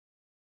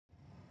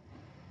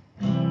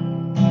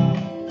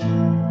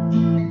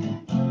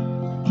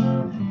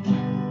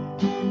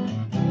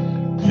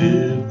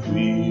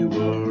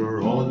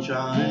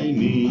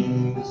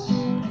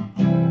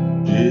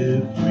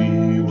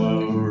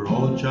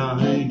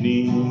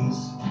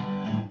Chinese.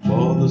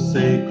 For the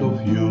sake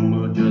of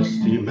humor, just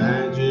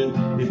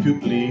imagine, if you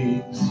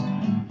please,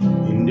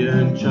 India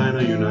and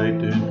China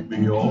united,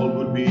 we all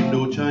would be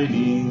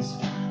Indo-Chinese.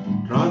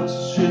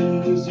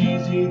 Transition is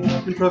easy,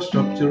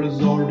 infrastructure is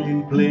already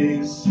in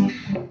place.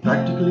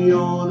 Practically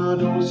on our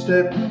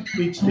doorstep,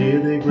 each day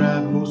they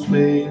grab more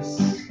space.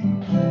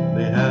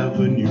 They have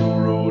a new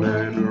road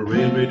and a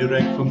railway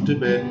direct from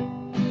Tibet.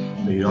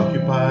 They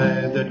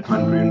occupy that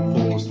country and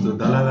force the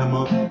Dalai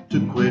Lama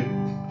to quit.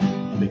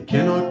 They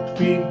cannot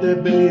feed their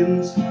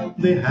billions,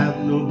 they have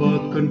no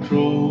birth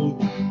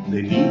control.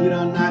 They need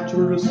our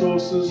natural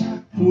resources,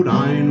 food,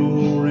 iron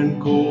ore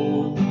and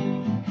coal.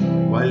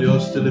 While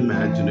you're still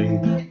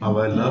imagining how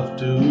I love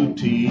to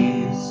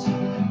tease,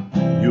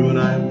 you and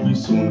I will be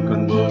soon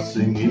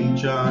conversing in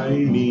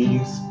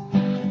Chinese.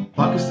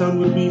 Pakistan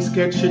will be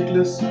scared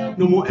shitless,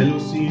 no more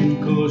LOC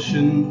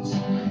incursions.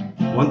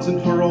 Once and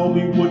for all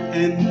we would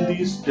end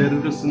these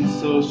terrorist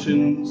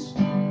insertions.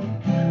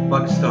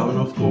 Pakistan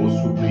of course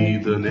would be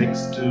the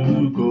next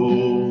to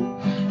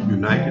go,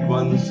 united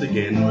once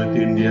again with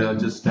India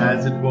just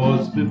as it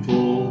was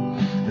before.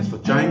 As for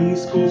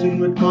Chinese cuisine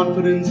with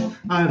confidence,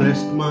 I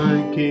rest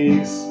my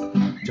case.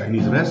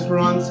 Chinese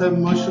restaurants have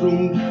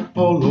mushroomed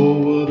all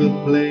over the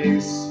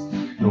place.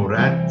 No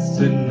rats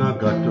in our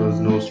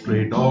gutters, no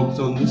stray dogs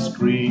on the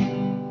street.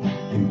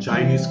 In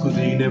Chinese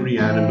cuisine every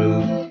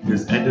animal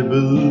is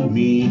edible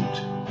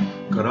meat.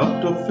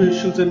 Corrupt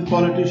officials and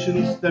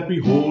politicians that we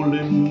hold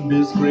in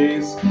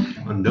disgrace,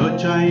 under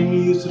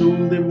Chinese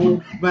rule they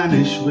would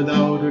vanish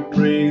without a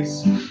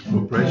trace.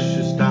 No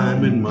precious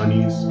time and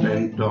money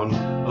spent on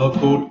a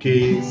court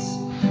case.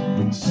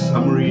 With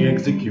summary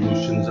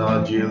executions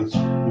our jails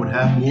would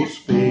have more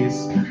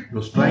space.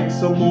 No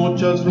strikes or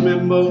mortars,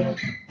 remember,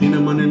 in a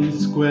Manin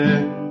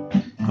Square.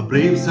 Our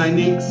brave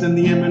Cynics and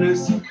the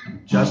MNS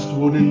just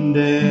wouldn't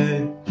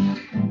dare.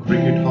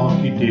 Cricket,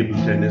 hockey, table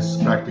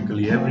tennis,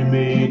 practically every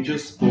major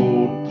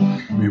sport.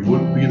 We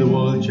would be the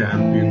world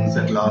champions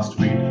at last,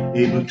 we'd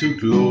able to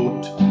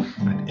gloat.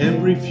 At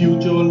every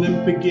future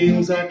Olympic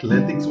Games,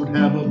 athletics would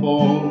have a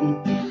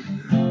ball,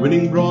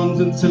 winning bronze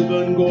and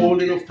silver and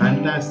gold in a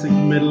fantastic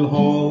medal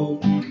haul.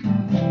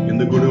 In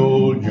the good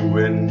old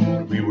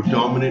UN, we would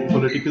dominate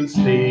political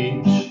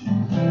stage,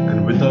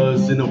 and with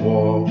us in a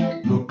war,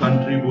 no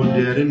country would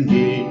dare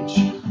engage.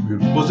 We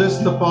would possess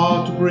the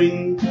power to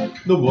bring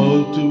the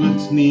world to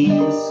its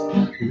knees.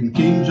 Even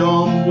King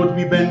John would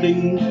be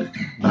bending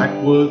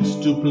backwards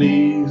to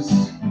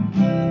please.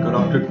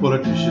 Corrupted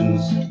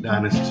politicians,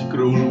 dynastic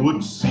rule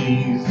would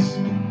cease.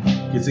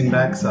 Kissing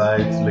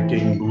backsides,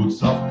 licking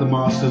boots of the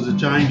masters of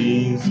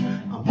Chinese.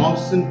 Our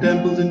mosques and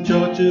temples and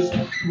churches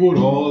would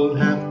all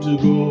have to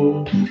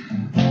go.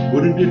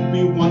 Wouldn't it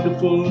be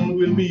wonderful?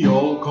 We'll be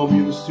all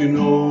communists, you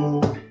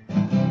know.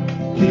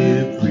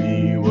 If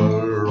we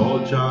were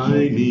all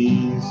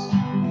Chinese,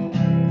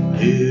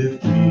 if